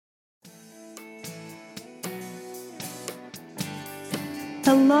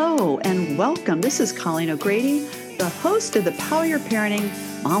Hello and welcome. This is Colleen O'Grady, the host of the Power Your Parenting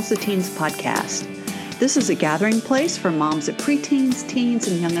Moms to Teens podcast. This is a gathering place for moms of preteens, teens,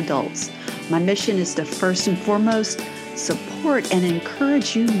 and young adults. My mission is to first and foremost support and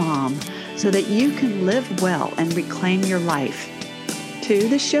encourage you, mom, so that you can live well and reclaim your life. Two,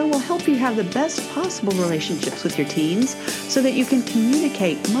 this show will help you have the best possible relationships with your teens so that you can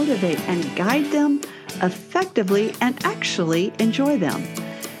communicate, motivate, and guide them effectively and actually enjoy them.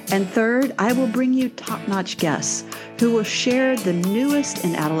 And third, I will bring you top-notch guests who will share the newest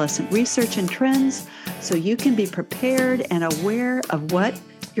in adolescent research and trends so you can be prepared and aware of what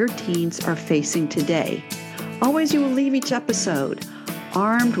your teens are facing today. Always, you will leave each episode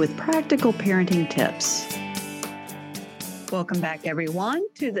armed with practical parenting tips. Welcome back, everyone,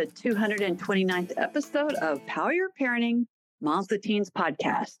 to the 229th episode of Power Your Parenting Moms to Teens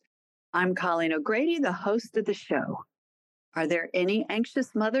podcast. I'm Colleen O'Grady, the host of the show. Are there any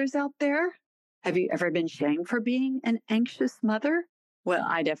anxious mothers out there? Have you ever been shamed for being an anxious mother? Well,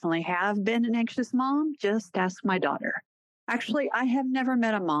 I definitely have been an anxious mom. Just ask my daughter. Actually, I have never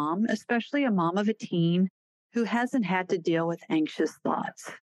met a mom, especially a mom of a teen, who hasn't had to deal with anxious thoughts.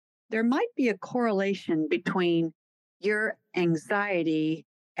 There might be a correlation between your anxiety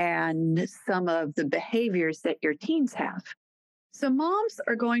and some of the behaviors that your teens have. So moms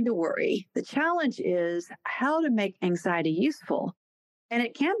are going to worry. The challenge is how to make anxiety useful. And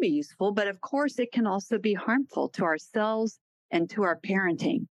it can be useful, but of course it can also be harmful to ourselves and to our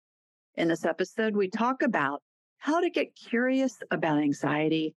parenting. In this episode, we talk about how to get curious about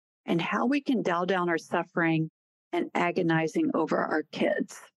anxiety and how we can dial down our suffering and agonizing over our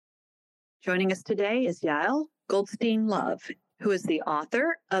kids. Joining us today is Yael Goldstein-Love, who is the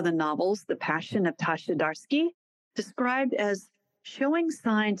author of the novels The Passion of Tasha Darsky, described as Showing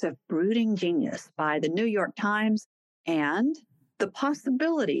Signs of Brooding Genius by the New York Times, and The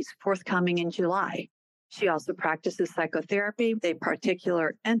Possibilities, forthcoming in July. She also practices psychotherapy with a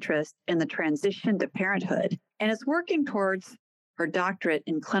particular interest in the transition to parenthood and is working towards her doctorate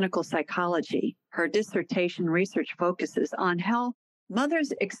in clinical psychology. Her dissertation research focuses on how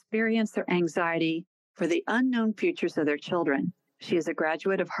mothers experience their anxiety for the unknown futures of their children. She is a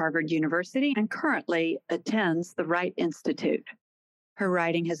graduate of Harvard University and currently attends the Wright Institute. Her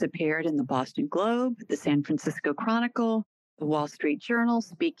writing has appeared in the Boston Globe, the San Francisco Chronicle, the Wall Street Journal,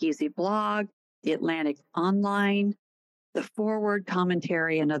 Speakeasy Blog, the Atlantic Online, the Forward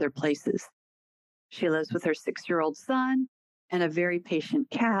Commentary, and other places. She lives with her 6-year-old son and a very patient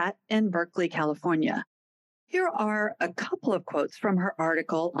cat in Berkeley, California. Here are a couple of quotes from her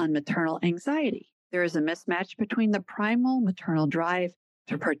article on maternal anxiety. There is a mismatch between the primal maternal drive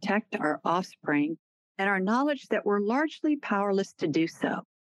to protect our offspring and our knowledge that we're largely powerless to do so.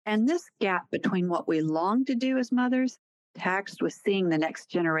 And this gap between what we long to do as mothers, taxed with seeing the next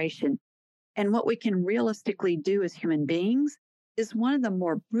generation, and what we can realistically do as human beings is one of the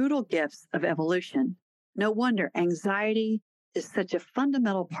more brutal gifts of evolution. No wonder anxiety is such a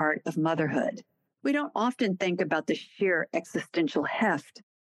fundamental part of motherhood. We don't often think about the sheer existential heft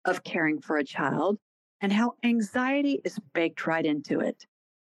of caring for a child and how anxiety is baked right into it.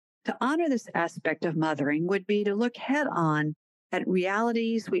 To honor this aspect of mothering would be to look head on at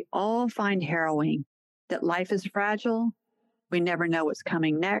realities we all find harrowing, that life is fragile, we never know what's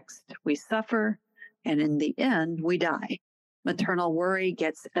coming next, we suffer, and in the end, we die. Maternal worry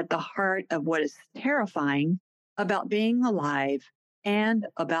gets at the heart of what is terrifying about being alive and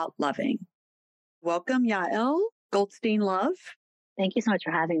about loving. Welcome, Yael Goldstein-Love. Thank you so much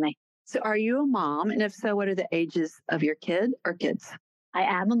for having me. So are you a mom? And if so, what are the ages of your kid or kids? I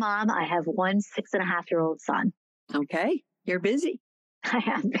am a mom. I have one 6.5-year-old son. Okay. You're busy. I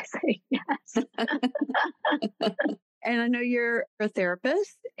am busy, yes. And I know you're a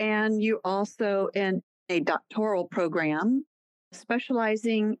therapist and you also in a doctoral program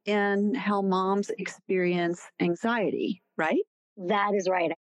specializing in how moms experience anxiety, right? That is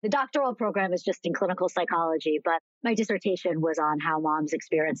right. The doctoral program is just in clinical psychology, but my dissertation was on how moms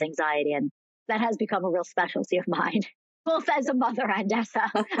experience anxiety, and that has become a real specialty of mine, both as a mother and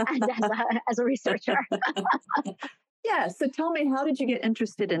as a researcher. Yeah. So tell me, how did you get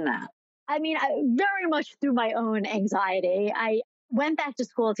interested in that? I mean, very much through my own anxiety. I went back to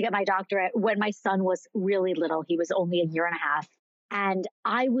school to get my doctorate when my son was really little. He was only 1.5 years. And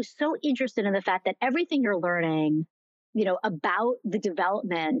I was so interested in the fact that everything you're learning, about the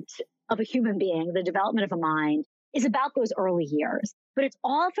development of a human being, the development of a mind, is about those early years. But it's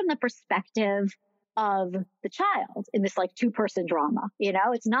all from the perspective of the child in this two-person drama.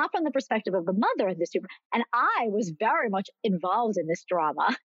 It's not from the perspective of the mother in this. And I was very much involved in this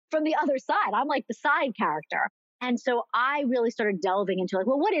drama from the other side. I'm like the side character. And so I really started delving into like,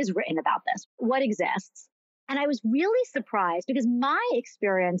 well, what is written about this? What exists? And I was really surprised because my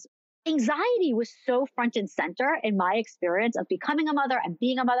experience, anxiety was so front and center in my experience of becoming a mother and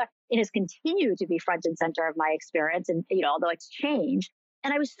being a mother. It has continued to be front and center of my experience. And, although it's changed.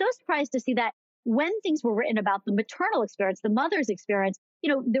 And I was so surprised to see that when things were written about the maternal experience, the mother's experience,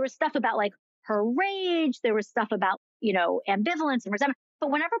 there was stuff about like her rage, there was stuff about, ambivalence and resentment. But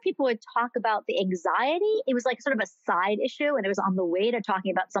whenever people would talk about the anxiety, it was like sort of a side issue and it was on the way to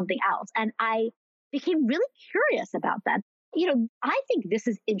talking about something else. And I became really curious about that. I think this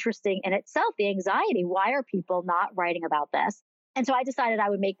is interesting in itself, the anxiety. Why are people not writing about this? And so I decided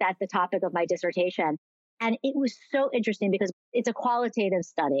I would make that the topic of my dissertation. And it was so interesting because it's a qualitative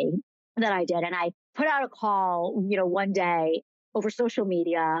study that I did. And I put out a call, one day over social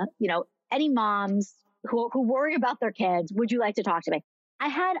media, any moms who worry about their kids, would you like to talk to me? I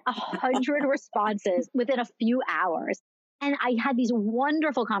had 100 responses within a few hours. And I had these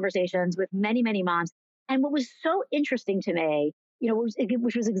wonderful conversations with many, many moms. And what was so interesting to me,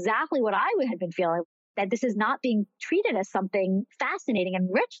 which was exactly what I had been feeling, that this is not being treated as something fascinating and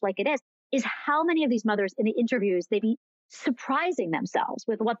rich like it is how many of these mothers in the interviews, they'd be surprising themselves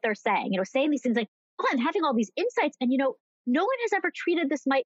with what they're saying, saying these things like, oh, I'm having all these insights. And, no one has ever treated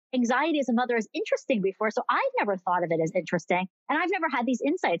my anxiety as a mother as interesting before. So I've never thought of it as interesting. And I've never had these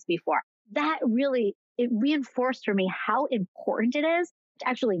insights before. That really, it reinforced for me how important it is to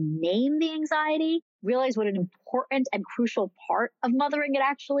actually name the anxiety, realize what an important and crucial part of mothering it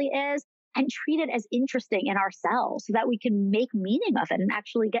actually is, and treat it as interesting in ourselves so that we can make meaning of it and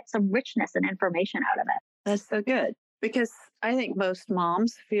actually get some richness and information out of it. That's so good because I think most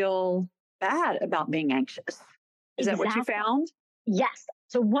moms feel bad about being anxious. Is that what you found? Yes.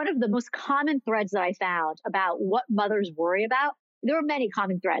 So one of the most common threads that I found about what mothers worry about, there were many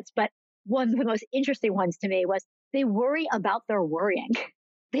common threads, but one of the most interesting ones to me was they worry about their worrying.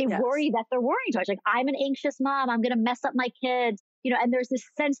 They worry that they're worrying too much. Like, I'm an anxious mom. I'm going to mess up my kids. And there's this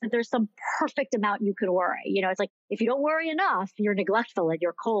sense that there's some perfect amount you can worry. It's like, if you don't worry enough, you're neglectful and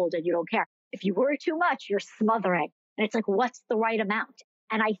you're cold and you don't care. If you worry too much, you're smothering. And it's like, what's the right amount?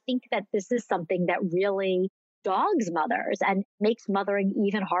 And I think that this is something that really dogs mothers and makes mothering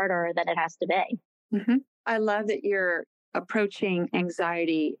even harder than it has to be. Mm-hmm. I love that you're approaching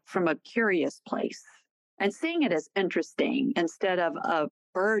anxiety from a curious place and seeing it as interesting instead of a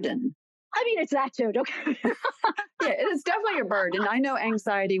burden. I mean, it's that too. Yeah, it's definitely a burden. I know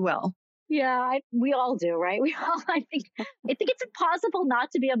anxiety well. Yeah, we all do, right? I think it's impossible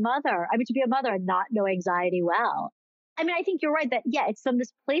not to be a mother. I mean, to be a mother and not know anxiety well. I mean, I think you're right that, it's from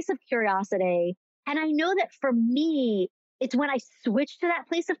this place of curiosity. And I know that for me, it's when I switch to that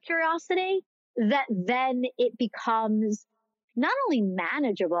place of curiosity that then it becomes not only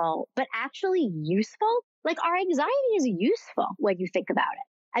manageable, but actually useful. Like, our anxiety is useful when you think about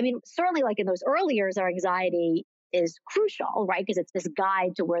it. I mean, certainly like in those early years, our anxiety is crucial, right? Because it's this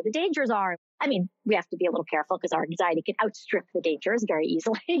guide to where the dangers are. I mean, we have to be a little careful because our anxiety can outstrip the dangers very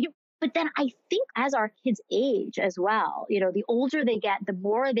easily. But then I think as our kids age as well, the older they get, the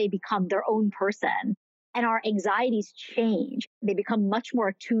more they become their own person and our anxieties change. They become much more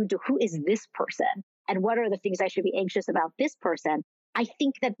attuned to who is this person and what are the things I should be anxious about this person. I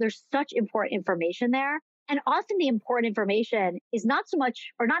think that there's such important information there. And often the important information is not so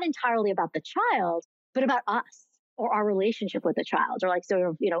much or not entirely about the child, but about us or our relationship with the child, or like sort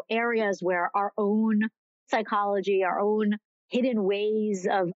of, areas where our own psychology, our own hidden ways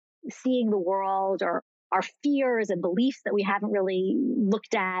of seeing the world or our fears and beliefs that we haven't really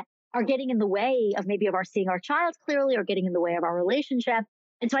looked at are getting in the way of maybe of our seeing our child clearly or getting in the way of our relationship.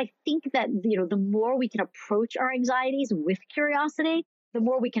 And so I think that, the more we can approach our anxieties with curiosity, the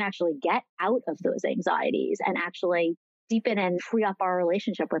more we can actually get out of those anxieties and actually deepen and free up our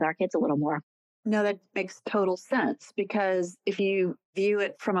relationship with our kids a little more. No, that makes total sense because if you view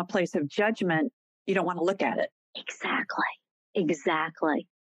it from a place of judgment, you don't want to look at it. Exactly.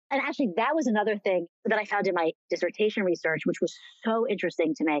 And actually, that was another thing that I found in my dissertation research, which was so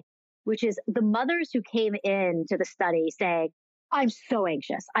interesting to me, which is the mothers who came into the study saying, I'm so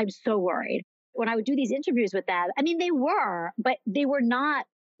anxious. I'm so worried. When I would do these interviews with them, I mean, they were, but they were not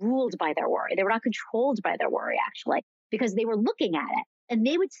ruled by their worry. They were not controlled by their worry, actually, because they were looking at it. And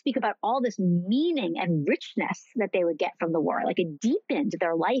they would speak about all this meaning and richness that they would get from the worry. Like, it deepened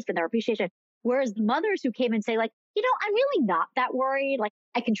their life and their appreciation. Whereas the mothers who came and say, like, I'm really not that worried. Like,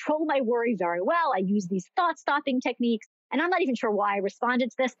 I control my worry very well. I use these thought stopping techniques. And I'm not even sure why I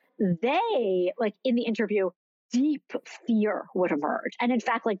responded to this. They, like, in the interview, deep fear would emerge. And in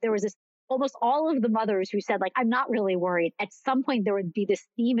fact, like, there was this, almost all of the mothers who said, like, I'm not really worried. At some point, there would be this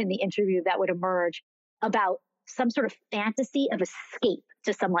theme in the interview that would emerge about some sort of fantasy of escape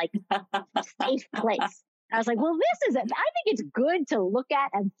to some like safe place. And I was like, well, this is it. I think it's good to look at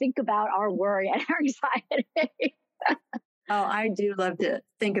and think about our worry and our anxiety. Oh, I do love to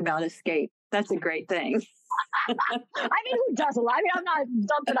think about escape. That's a great thing. I mean, who doesn't? I mean, I'm not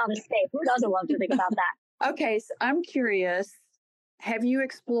dumping on escape. Who doesn't love to think about that? Okay, so I'm curious. Have you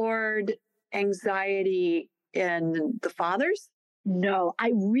explored anxiety in the fathers? No,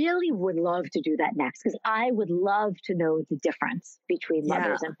 I really would love to do that next because I would love to know the difference between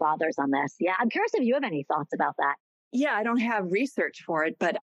mothers and fathers on this. Yeah, I'm curious if you have any thoughts about that. Yeah, I don't have research for it,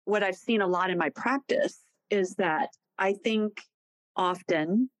 but what I've seen a lot in my practice is that I think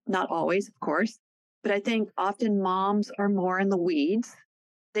often, not always, of course, but I think often moms are more in the weeds.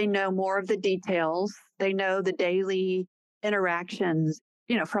 They know more of the details. They know the daily interactions,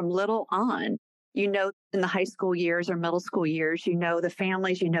 from little on. In the high school years or middle school years, the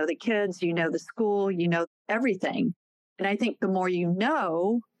families, the kids, the school, everything. And I think the more you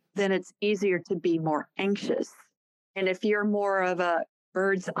know, then it's easier to be more anxious. And if you're more of a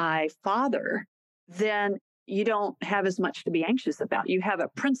bird's eye father, then you don't have as much to be anxious about. You have a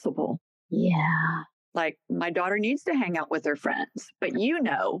principle. Yeah. Like my daughter needs to hang out with her friends, but you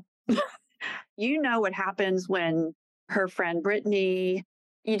know what happens when her friend Brittany,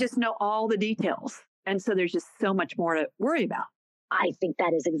 you just know all the details. And so there's just so much more to worry about. I think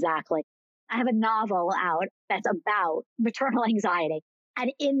that is exactly. I have a novel out that's about maternal anxiety.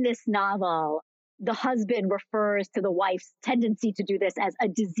 And in this novel, the husband refers to the wife's tendency to do this as a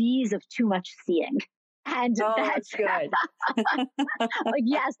disease of too much seeing. And that's good. Like,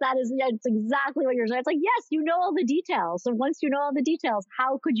 yes, it's exactly what you're saying. It's like, yes, you know all the details. So once you know all the details,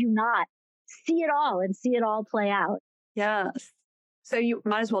 how could you not see it all and see it all play out? Yes. So you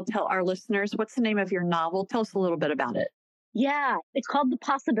might as well tell our listeners, what's the name of your novel? Tell us a little bit about it. Yeah, it's called The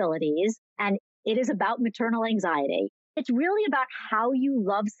Possibilities, and it is about maternal anxiety. It's really about how you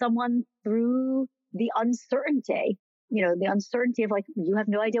love someone through the uncertainty, the uncertainty of like, you have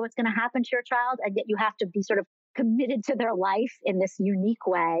no idea what's going to happen to your child, and yet you have to be sort of committed to their life in this unique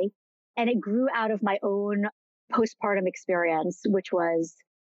way. And it grew out of my own postpartum experience, which was,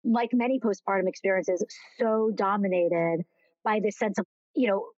 like many postpartum experiences, so dominated by this sense of,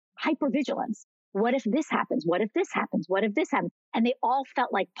 hypervigilance. What if this happens? What if this happens? What if this happens? And they all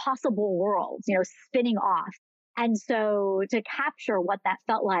felt like possible worlds, spinning off. And so to capture what that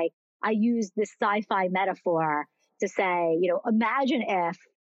felt like, I used this sci-fi metaphor to say, imagine if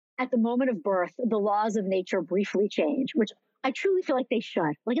at the moment of birth, the laws of nature briefly change, which I truly feel like they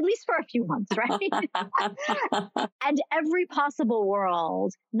should, like at least for a few months, right? And every possible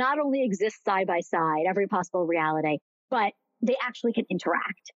world not only exists side by side, every possible reality, but they actually can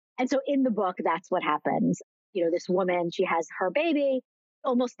interact. And so in the book, that's what happens. This woman, she has her baby,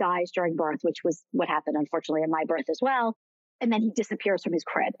 almost dies during birth, which was what happened, unfortunately, in my birth as well. And then he disappears from his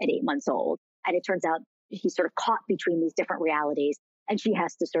crib at 8 months old. And it turns out he's sort of caught between these different realities. And she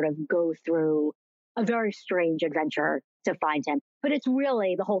has to sort of go through a very strange adventure to find him. But it's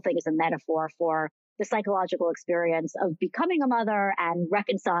really, the whole thing is a metaphor for the psychological experience of becoming a mother and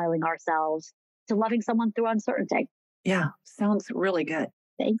reconciling ourselves to loving someone through uncertainty. Yeah, sounds really good.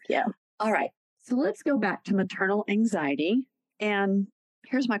 Thank you. All right. So let's go back to maternal anxiety. And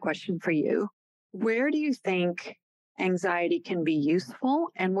here's my question for you. Where do you think anxiety can be useful,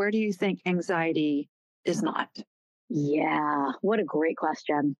 and where do you think anxiety is not? Yeah, what a great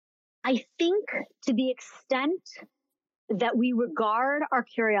question. I think to the extent that we regard our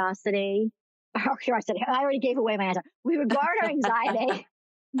curiosity, I already gave away my answer. We regard our anxiety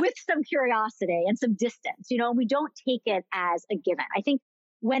with some curiosity and some distance, we don't take it as a given. I think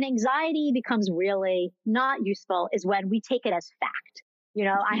when anxiety becomes really not useful is when we take it as fact.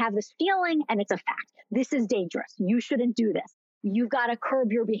 I have this feeling and it's a fact. This is dangerous. You shouldn't do this. You've got to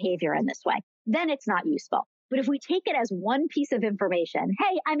curb your behavior in this way. Then it's not useful. But if we take it as one piece of information,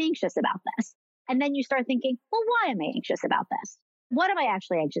 hey, I'm anxious about this. And then you start thinking, well, why am I anxious about this? What am I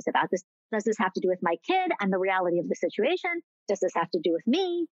actually anxious about? Does this have to do with my kid and the reality of the situation? Does this have to do with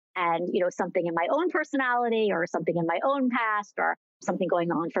me and, something in my own personality or something in my own past or something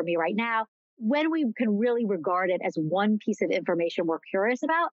going on for me right now? When we can really regard it as one piece of information we're curious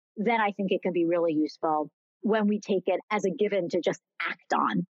about, then I think it can be really useful. When we take it as a given to just act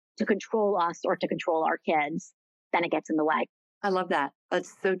on, to control us or to control our kids, then it gets in the way. I love that.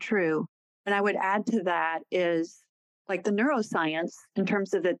 That's so true. And I would add to that is like the neuroscience in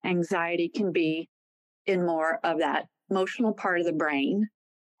terms of that anxiety can be in more of that emotional part of the brain.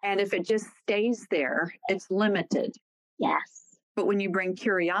 And if it just stays there, it's limited. Yes. But when you bring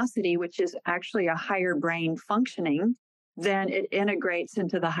curiosity, which is actually a higher brain functioning, then it integrates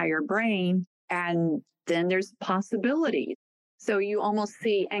into the higher brain And then there's possibilities. So you almost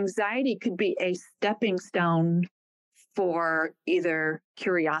see anxiety could be a stepping stone for either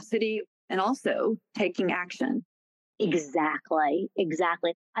curiosity and also taking action. Exactly.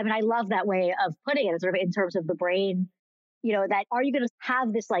 Exactly. I mean, I love that way of putting it sort of in terms of the brain, that are you going to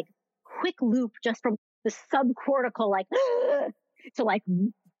have this like quick loop just from the subcortical, like to like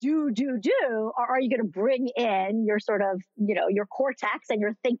do, or are you going to bring in your sort of, your cortex and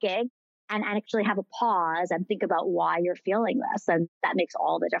your thinking and actually have a pause and think about why you're feeling this? And that makes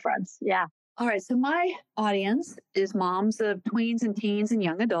all the difference. Yeah. All right. So my audience is moms of tweens and teens and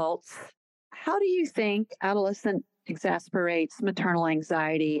young adults. How do you think adolescent exasperates maternal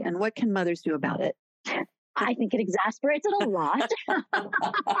anxiety, and what can mothers do about it? I think it exasperates it a lot. And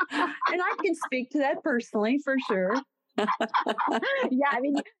I can speak to that personally for sure. Yeah, I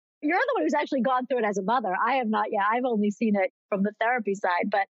mean, you're the one who's actually gone through it as a mother. I have not yet. I've only seen it from the therapy side,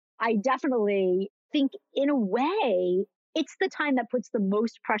 but I definitely think in a way, it's the time that puts the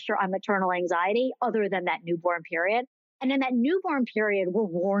most pressure on maternal anxiety other than that newborn period. And in that newborn period, we're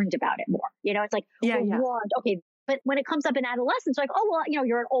warned about it more. It's like we're warned, okay, but when it comes up in adolescence, like, oh, well,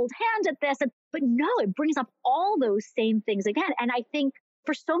 you're an old hand at this. But no, it brings up all those same things again. And I think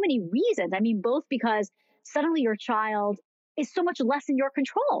for so many reasons, I mean, both because suddenly your child is so much less in your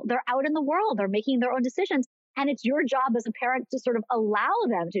control. They're out in the world, they're making their own decisions. And it's your job as a parent to sort of allow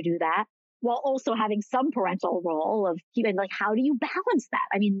them to do that while also having some parental role of keeping, like, how do you balance that?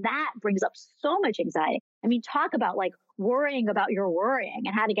 I mean, that brings up so much anxiety. I mean, talk about like worrying about your worrying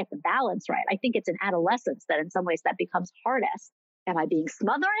and how to get the balance right. I think it's in adolescence that in some ways that becomes hardest. Am I being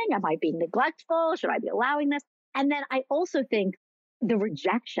smothering? Am I being neglectful? Should I be allowing this? And then I also think the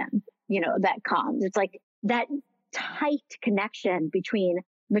rejection, that comes. It's like that tight connection between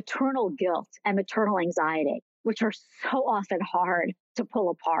maternal guilt and maternal anxiety, which are so often hard to pull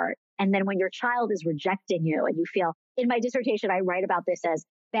apart. And then when your child is rejecting you and you feel, in my dissertation, I write about this as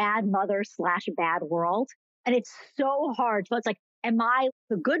bad mother / bad world. And it's so hard. So it's like, am I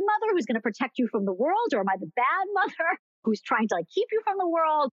the good mother who's going to protect you from the world? Or am I the bad mother who's trying to like keep you from the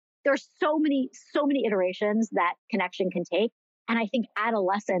world? There's so many iterations that connection can take. And I think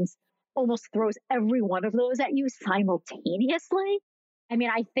adolescence almost throws every one of those at you simultaneously. I mean,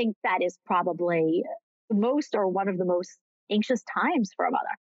 I think that is probably the most or one of the most anxious times for a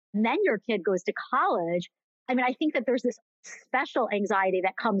mother. And then your kid goes to college. I mean, I think that there's this special anxiety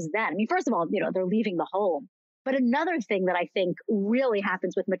that comes then. I mean, first of all, they're leaving the home. But another thing that I think really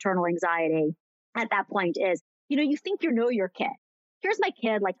happens with maternal anxiety at that point is, you think you know your kid. Here's my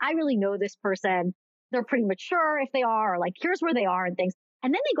kid. Like, I really know this person. They're pretty mature if they are, or like, here's where they are and things.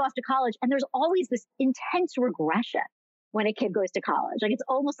 And then they go off to college and there's always this intense regression when a kid goes to college. Like, it's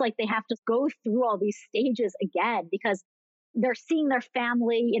almost like they have to go through all these stages again because they're seeing their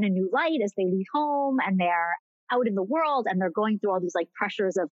family in a new light as they leave home and they're out in the world and they're going through all these like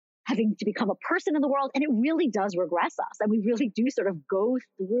pressures of having to become a person in the world. And it really does regress us. And we really do sort of go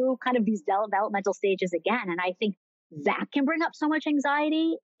through kind of these developmental stages again. And I think that can bring up so much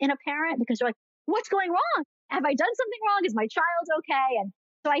anxiety in a parent because you're like, what's going wrong? Have I done something wrong? Is my child okay? And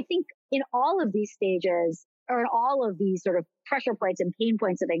so I think in all of these stages or in all of these sort of pressure points and pain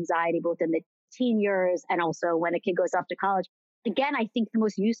points of anxiety, both in the teen years and also when a kid goes off to college, again, I think the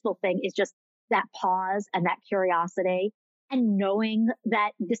most useful thing is just that pause and that curiosity and knowing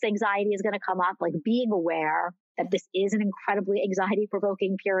that this anxiety is going to come up, like being aware that this is an incredibly anxiety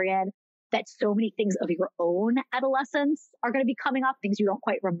provoking period, that so many things of your own adolescence are going to be coming up, things you don't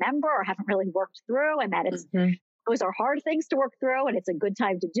quite remember or haven't really worked through, and that it's those are hard things to work through and it's a good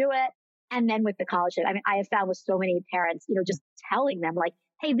time to do it. And then with the college, I mean, I have found with so many parents, just telling them like,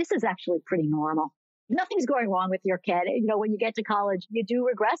 hey, this is actually pretty normal. Nothing's going wrong with your kid. When you get to college, you do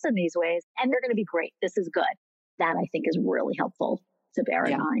regress in these ways and they're going to be great. This is good. That I think is really helpful to bear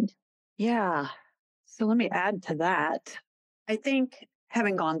in mind. Yeah. So let me add to that. I think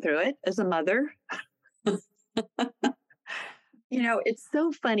having gone through it as a mother, it's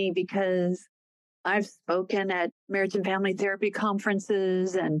so funny because I've spoken at marriage and family therapy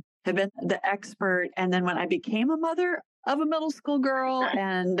conferences and have been the expert. And then when I became a mother of a middle school girl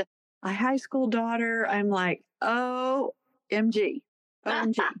and a high school daughter, I'm like, OMG.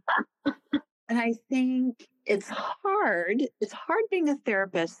 And I think it's hard. It's hard being a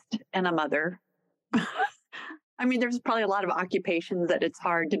therapist and a mother. I mean, there's probably a lot of occupations that it's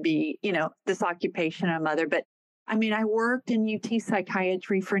hard to be, this occupation and a mother. But I mean, I worked in UT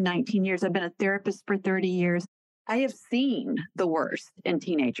psychiatry for 19 years. I've been a therapist for 30 years. I have seen the worst in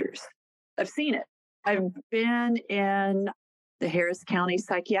teenagers. I've seen it. I've been in the Harris County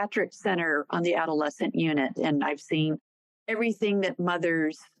Psychiatric Center on the adolescent unit, and I've seen everything that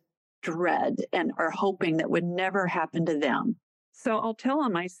mothers dread and are hoping that would never happen to them. So I'll tell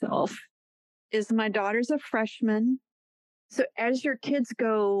on myself is my daughter's a freshman. So as your kids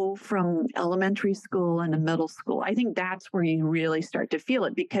go from elementary school into middle school, I think that's where you really start to feel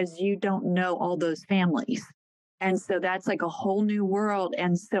it because you don't know all those families. And so that's like a whole new world.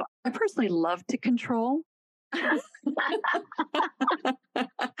 And so I personally love to control. But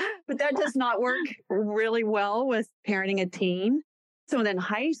that does not work really well with parenting a teen. So then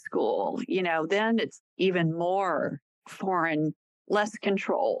high school, then it's even more foreign, less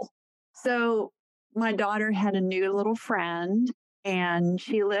control. So my daughter had a new little friend and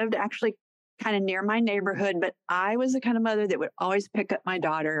she lived actually kind of near my neighborhood, but I was the kind of mother that would always pick up my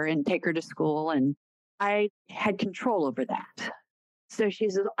daughter and take her to school. And I had control over that. So she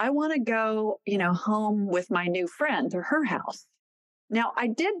says, I want to go, home with my new friend to her house. Now, I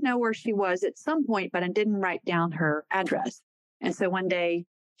did know where she was at some point, but I didn't write down her address. And so one day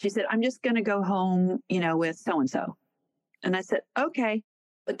she said, I'm just going to go home, with so-and-so. And I said, okay.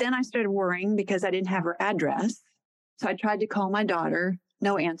 But then I started worrying because I didn't have her address. So I tried to call my daughter,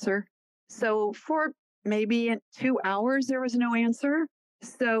 no answer. So for maybe 2 hours, there was no answer.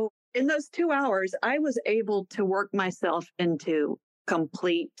 So in those 2 hours, I was able to work myself into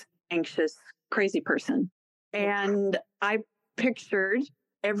complete, anxious, crazy person. And I pictured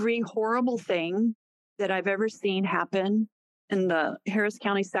every horrible thing that I've ever seen happen in the Harris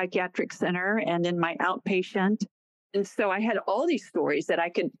County Psychiatric Center and in my outpatient. And so I had all these stories that I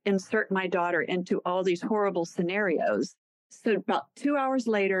could insert my daughter into all these horrible scenarios. So about 2 hours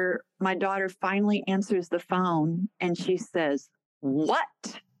later, my daughter finally answers the phone and she says,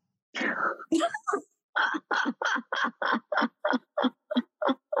 "What?"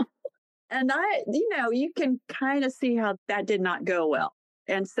 And you can kind of see how that did not go well.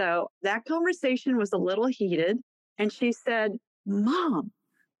 And so that conversation was a little heated. And she said, "Mom,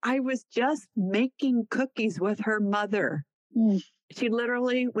 I was just making cookies with her mother." She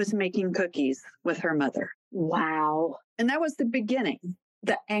literally was making cookies with her mother. Wow. And that was the beginning.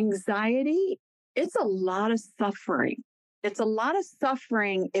 The anxiety, it's a lot of suffering. It's a lot of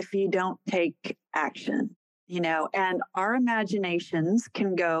suffering if you don't take action. And our imaginations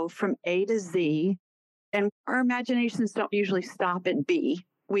can go from A to Z, and our imaginations don't usually stop at B.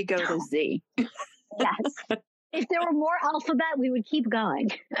 We go to Z. Yes. If there were more alphabet, we would keep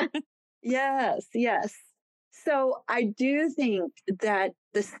going. Yes. So I do think that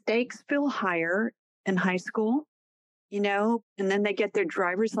the stakes feel higher in high school, and then they get their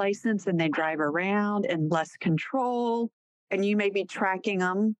driver's license and they drive around and less control. And you may be tracking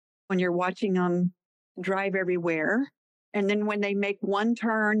them when you're watching them drive everywhere. And then when they make one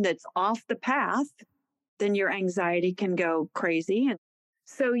turn that's off the path, then your anxiety can go crazy. And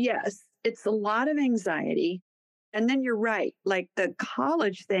so, yes, it's a lot of anxiety. And then you're right, like the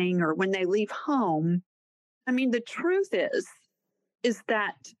college thing or when they leave home. I mean, the truth is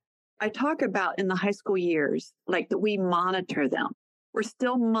that I talk about in the high school years, like that we monitor them. We're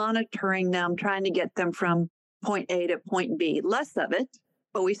still monitoring them, trying to get them from point A to point B. Less of it,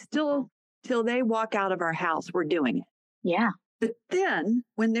 but we still, till they walk out of our house, we're doing it. Yeah. But then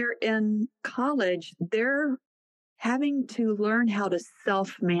when they're in college, they're having to learn how to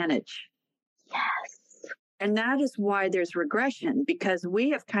self-manage. Yes. And that is why there's regression, because we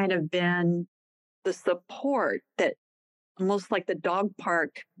have kind of been the support that almost like the dog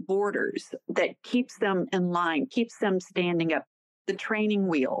park boarders that keeps them in line, keeps them standing up, the training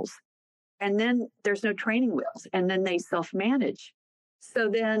wheels. And then there's no training wheels, and then they self-manage. So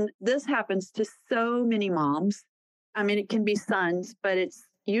then this happens to so many moms. I mean, it can be sons, but it's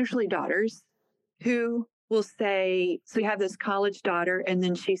usually daughters who will say, so you have this college daughter, and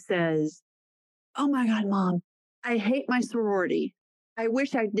then she says, "Oh my God, Mom, I hate my sorority. I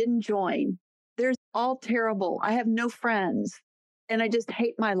wish I didn't join. They're all terrible. I have no friends, and I just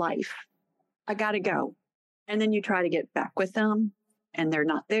hate my life. I got to go." And then you try to get back with them, and they're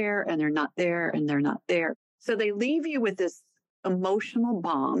not there, and they're not there, and they're not there. So they leave you with this emotional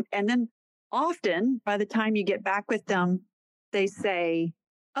bomb. And then often by the time you get back with them, they say,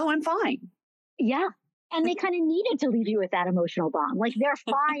 "Oh, I'm fine." Yeah. And they kind of needed to leave you with that emotional bomb. Like they're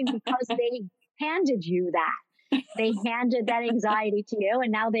fine because they handed you that. They handed that anxiety to you,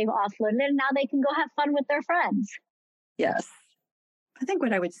 and now they've offloaded it, and now they can go have fun with their friends. Yes. I think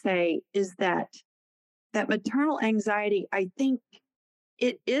what I would say is that maternal anxiety, I think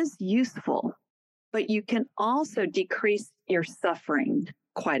it is useful, but you can also decrease your suffering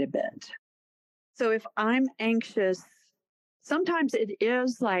quite a bit. So if I'm anxious, sometimes it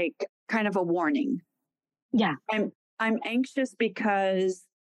is like kind of a warning. Yeah. I'm anxious because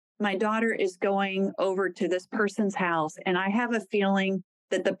my daughter is going over to this person's house, and I have a feeling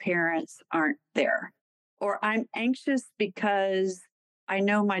that the parents aren't there. Or I'm anxious because I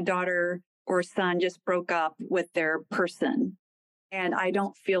know my daughter or son just broke up with their person and I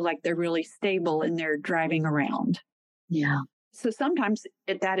don't feel like they're really stable in their driving around. Yeah. So sometimes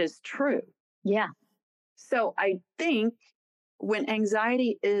that is true. Yeah. So I think when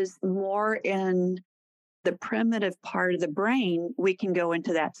anxiety is more in the primitive part of the brain, we can go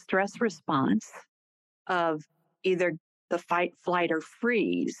into that stress response of either the fight, flight, or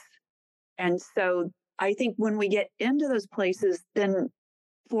freeze. And so I think when we get into those places, then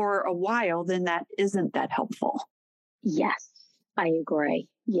for a while, then that isn't that helpful. Yes, I agree.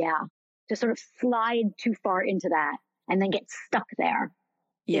 Yeah. To sort of slide too far into that and then get stuck there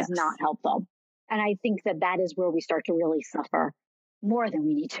Yes. is not helpful. And I think that is where we start to really suffer more than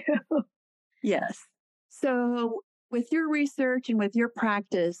we need to. Yes. So with your research and with your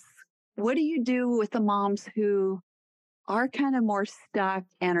practice, what do you do with the moms who are kind of more stuck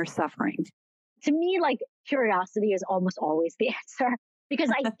and are suffering? To me, like curiosity is almost always the answer because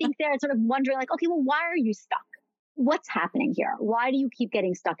I think they're sort of wondering like, okay, well, why are you stuck? What's happening here? Why do you keep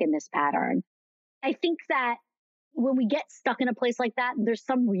getting stuck in this pattern? I think that when we get stuck in a place like that, there's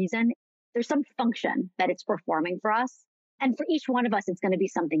some reason, there's some function that it's performing for us. And for each one of us, it's going to be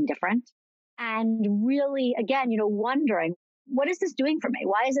something different. And really, again, wondering, what is this doing for me?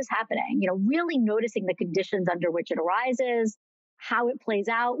 Why is this happening? Really noticing the conditions under which it arises, how it plays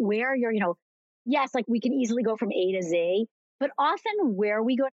out, where you're, yes, like we can easily go from A to Z, but often where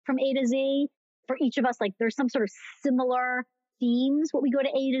we go from A to Z, for each of us, like there's some sort of similar themes, what we go to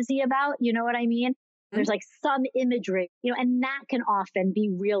A to Z about, you know what I mean? There's like some imagery, and that can often be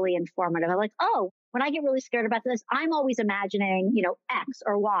really informative. I'm like, oh, when I get really scared about this, I'm always imagining, X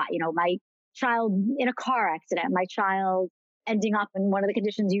or Y, my child in a car accident, my child ending up in one of the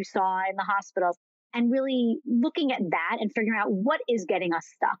conditions you saw in the hospital, and really looking at that and figuring out what is getting us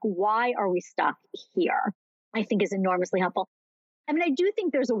stuck. Why are we stuck here? I think is enormously helpful. I mean, I do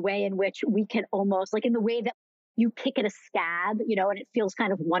think there's a way in which we can almost, like in the way that you pick at a scab, and it feels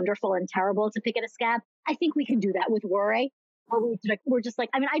kind of wonderful and terrible to pick at a scab. I think we can do that with worry. Or we're just like,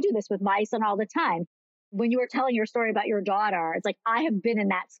 I mean, I do this with my son all the time. When you were telling your story about your daughter, it's like, I have been in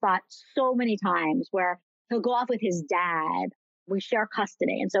that spot so many times where he'll go off with his dad. We share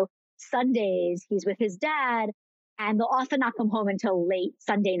custody. And so Sundays, he's with his dad, and they'll often not come home until late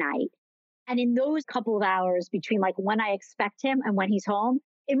Sunday night. And in those couple of hours between like when I expect him and when he's home,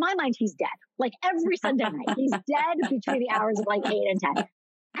 in my mind, he's dead. Like every Sunday night, he's dead between the hours of like 8 and 10.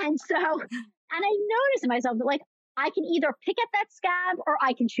 And so, and I noticed in myself that like, I can either pick at that scab or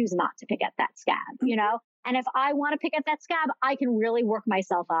I can choose not to pick at that scab, And if I want to pick at that scab, I can really work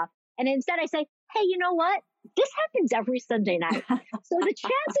myself up. And instead I say, hey, you know what? This happens every Sunday night. So the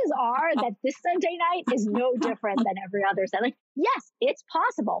chances are that this Sunday night is no different than every other Sunday. Like, yes, it's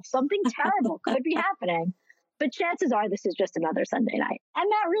possible. Something terrible could be happening. But chances are this is just another Sunday night.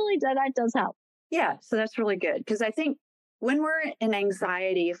 And that does help. Yeah, so that's really good. Because I think when we're in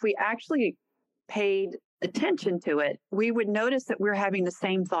anxiety, if we actually paid attention to it, we would notice that we're having the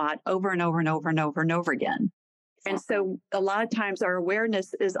same thought over and over and over and over and over again. And so a lot of times our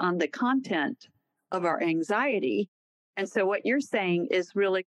awareness is on the content of our anxiety. And so what you're saying is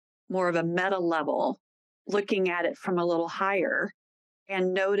really more of a meta level, looking at it from a little higher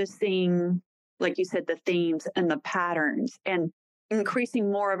and noticing, like you said, the themes and the patterns and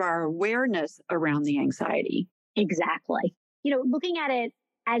increasing more of our awareness around the anxiety. Exactly. Looking at it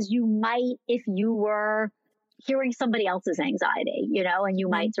as you might if you were hearing somebody else's anxiety, and you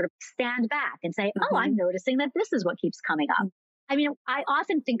might sort of stand back and say, oh, I'm noticing that this is what keeps coming up. I mean, I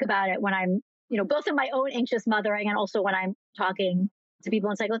often think about it when I'm, both in my own anxious mothering and also when I'm talking to people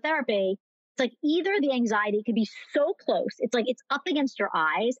in psychotherapy. It's like either the anxiety can be so close, it's like it's up against your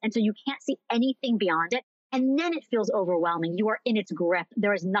eyes, and so you can't see anything beyond it. And then it feels overwhelming. You are in its grip.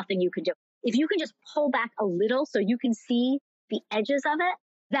 There is nothing you can do. If you can just pull back a little so you can see the edges of it,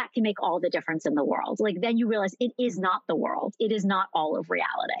 that can make all the difference in the world. Like then you realize it is not the world. It is not all of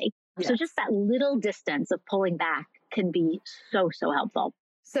reality. Yes. So just that little distance of pulling back can be so, so helpful.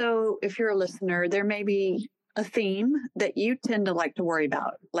 So if you're a listener, there may be a theme that you tend to like to worry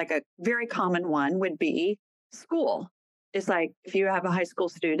about. Like a very common one would be school. It's like if you have a high school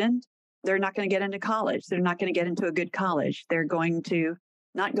student, they're not going to get into college. They're not going to get into a good college. They're going to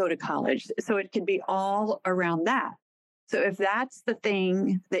not go to college. So it could be all around that. So if that's the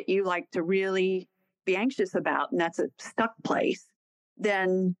thing that you like to really be anxious about, and that's a stuck place,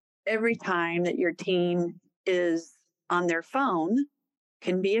 then every time that your teen is on their phone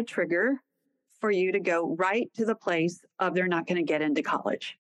can be a trigger for you to go right to the place of they're not going to get into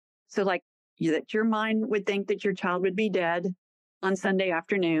college. So like that your mind would think that your child would be dead on Sunday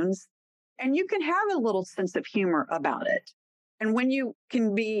afternoons, and you can have a little sense of humor about it. And when you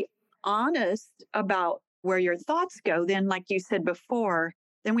can be honest about where your thoughts go, then, like you said before,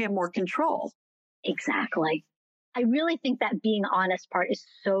 then we have more control. Exactly. I really think that being honest part is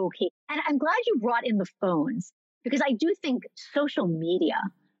so key. And I'm glad you brought in the phones because I do think social media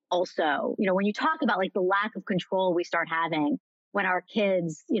also, when you talk about like the lack of control we start having when our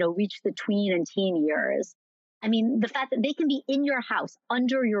kids, reach the tween and teen years. I mean, the fact that they can be in your house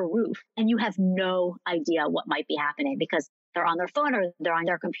under your roof and you have no idea what might be happening because they're on their phone or they're on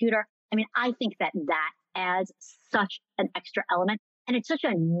their computer. I mean, I think that adds such an extra element. And it's such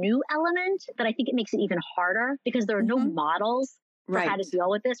a new element that I think it makes it even harder because there are no models for how to deal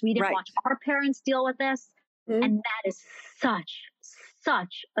with this. We didn't watch our parents deal with this. And that is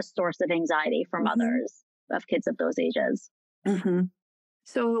such a source of anxiety for mothers of kids of those ages.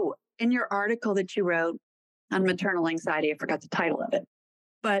 So in your article that you wrote on maternal anxiety, I forgot the title of it,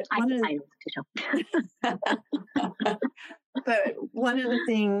 but one of the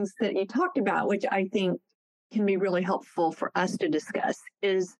things that you talked about, which I think can be really helpful for us to discuss,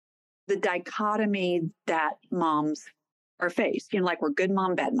 is the dichotomy that moms are faced. Like we're good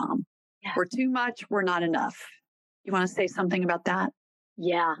mom, bad mom. Yeah. We're too much, we're not enough. You want to say something about that?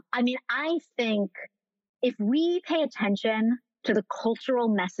 Yeah. I mean, I think if we pay attention to the cultural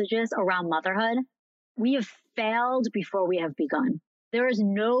messages around motherhood, we have failed before we have begun. There is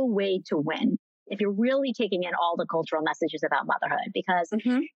no way to win if you're really taking in all the cultural messages about motherhood, because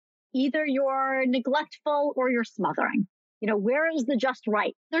either you're neglectful or you're smothering. Where is the just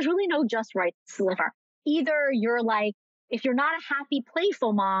right? There's really no just right sliver. Either you're like, if you're not a happy,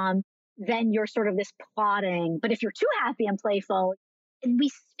 playful mom, then you're sort of this plotting. But if you're too happy and playful, we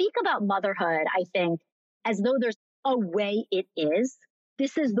speak about motherhood, I think, as though there's a way it is.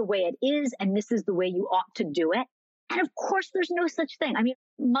 This is the way it is, and this is the way you ought to do it. And of course, there's no such thing. I mean,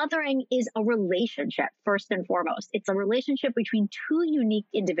 mothering is a relationship, first and foremost. It's a relationship between two unique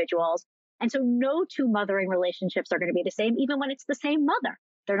individuals. And so no two mothering relationships are going to be the same, even when it's the same mother.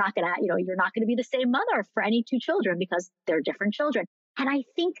 They're not going to, you're not going to be the same mother for any two children because they're different children. And I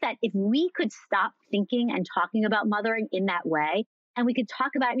think that if we could stop thinking and talking about mothering in that way, and we could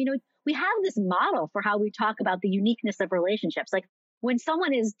talk about, we have this model for how we talk about the uniqueness of relationships. Like when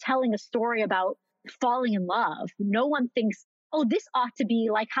someone is telling a story about falling in love, no one thinks, oh, this ought to be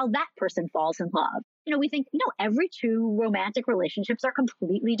like how that person falls in love. We think, every two romantic relationships are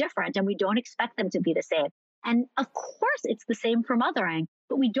completely different and we don't expect them to be the same. And of course, it's the same for mothering,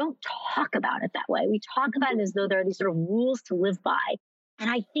 but we don't talk about it that way. We talk about it as though there are these sort of rules to live by.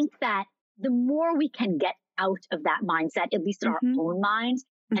 And I think that the more we can get out of that mindset, at least in our own minds,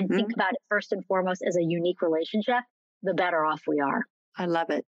 and think about it first and foremost as a unique relationship, the better off we are. I love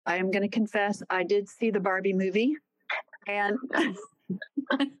it. I am going to confess, I did see the Barbie movie. And I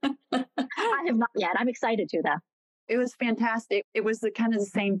have not yet. I'm excited to, though. It was fantastic. It was the kind of the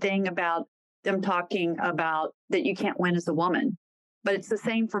same thing about them talking about that you can't win as a woman. But it's the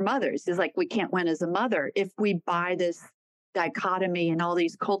same for mothers. It's like we can't win as a mother if we buy this dichotomy and all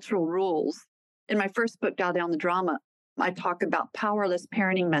these cultural rules. In my first book, Dial Down the Drama, I talk about powerless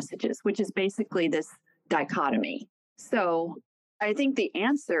parenting messages, which is basically this dichotomy. So I think the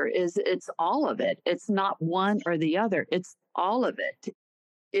answer is it's all of it. It's not one or the other. It's all of it.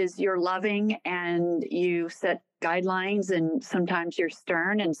 Is you're loving and you set guidelines, and sometimes you're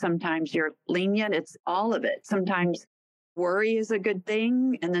stern and sometimes you're lenient. It's all of it. Sometimes worry is a good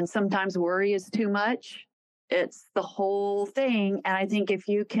thing, and then sometimes worry is too much. It's the whole thing. And I think if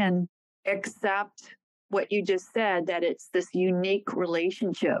you can accept what you just said, that it's this unique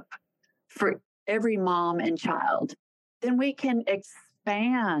relationship for every mom and child, then we can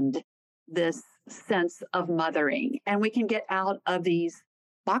expand this sense of mothering and we can get out of these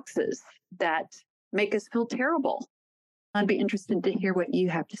boxes that make us feel terrible. I'd be interested to hear what you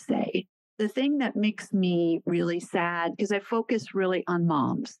have to say. The thing that makes me really sad, because I focus really on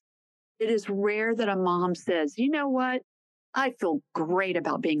moms, it is rare that a mom says, you know what, I feel great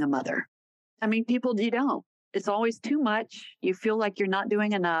about being a mother. I mean, people, you don't. It's always too much. You feel like you're not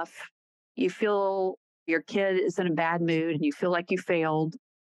doing enough. You feel your kid is in a bad mood and you feel like you failed.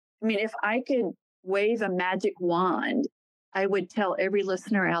 I mean, if I could wave a magic wand, I would tell every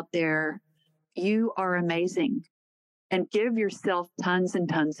listener out there, you are amazing, and give yourself tons and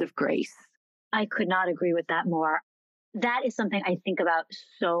tons of grace. I could not agree with that more. That is something I think about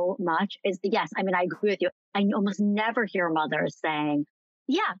so much is, yes, I mean, I agree with you. I almost never hear mothers saying,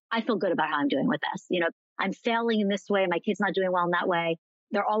 yeah, I feel good about how I'm doing with this. I'm failing in this way. My kid's not doing well in that way.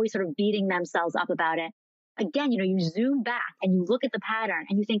 They're always sort of beating themselves up about it. Again, you zoom back and you look at the pattern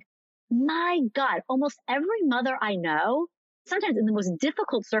and you think, my God, almost every mother I know sometimes in the most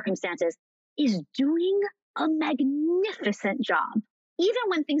difficult circumstances, is doing a magnificent job. Even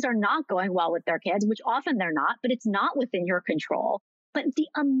when things are not going well with their kids, which often they're not, but it's not within your control. But the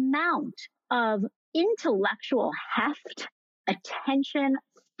amount of intellectual heft, attention,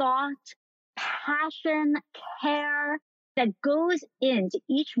 thought, passion, care that goes into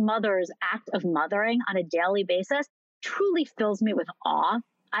each mother's act of mothering on a daily basis truly fills me with awe,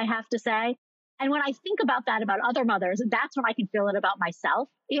 I have to say. And when I think about that about other mothers, that's when I can feel it about myself.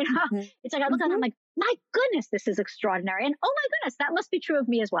 It's like I look at it, I'm like, my goodness, this is extraordinary. And oh my goodness, that must be true of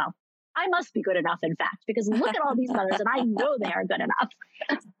me as well. I must be good enough, in fact, because look at all these mothers and I know they are good enough.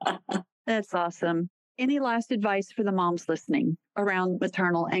 That's awesome. Any last advice for the moms listening around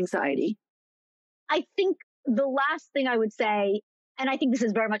maternal anxiety? I think the last thing I would say, and I think this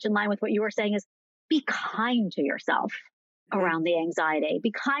is very much in line with what you were saying, is be kind to yourself around the anxiety.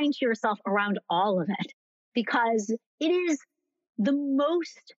 Be kind to yourself around all of it, because it is the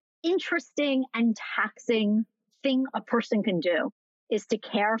most interesting and taxing thing a person can do, is to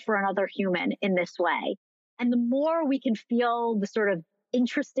care for another human in this way. And the more we can feel the sort of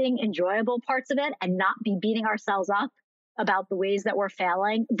interesting, enjoyable parts of it and not be beating ourselves up about the ways that we're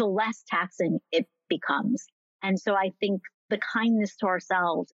failing, the less taxing it becomes. And so I think the kindness to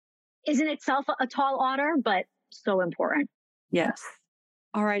ourselves is in itself a tall order, but so important. Yes.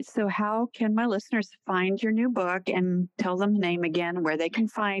 All right. So how can my listeners find your new book, and tell them the name again, where they can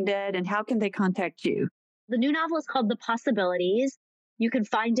find it, and how can they contact you? The new novel is called The Possibilities. You can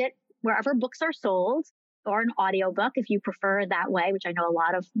find it wherever books are sold, or an audiobook if you prefer that way, which I know a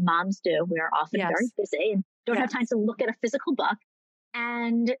lot of moms do. We are often very busy and don't have time to look at a physical book.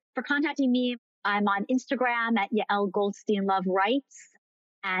 And for contacting me, I'm on Instagram at Yael Goldstein Love Writes.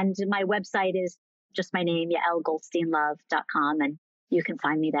 And my website is just my name, yaelgoldsteinlove.com, and you can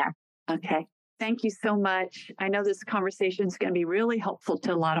find me there. Okay. Thank you so much. I know this conversation is going to be really helpful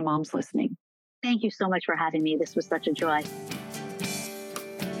to a lot of moms listening. Thank you so much for having me. This was such a joy.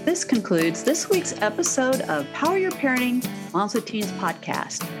 This concludes this week's episode of Power Your Parenting Moms with Teens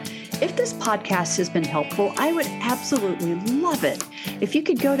podcast. If this podcast has been helpful, I would absolutely love it if you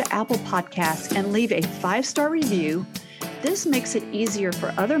could go to Apple Podcasts and leave a 5-star review. This makes it easier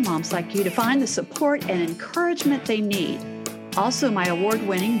for other moms like you to find the support and encouragement they need. Also, my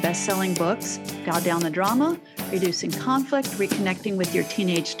award-winning best-selling books, Dial Down the Drama, Reducing Conflict, Reconnecting with Your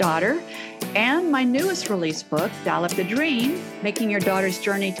Teenage Daughter, and my newest release book, Dial Up the Dream, Making Your Daughter's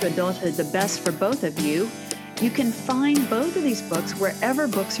Journey to Adulthood the Best for Both of You. You can find both of these books wherever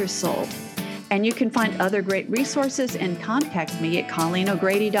books are sold. And you can find other great resources and contact me at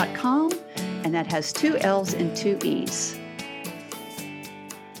ColleenO'Grady.com, and that has 2 L's and 2 E's.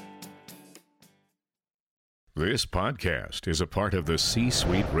 This podcast is a part of the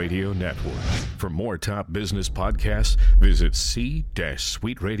C-Suite Radio Network. For more top business podcasts, visit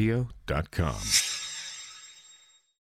c-suiteradio.com.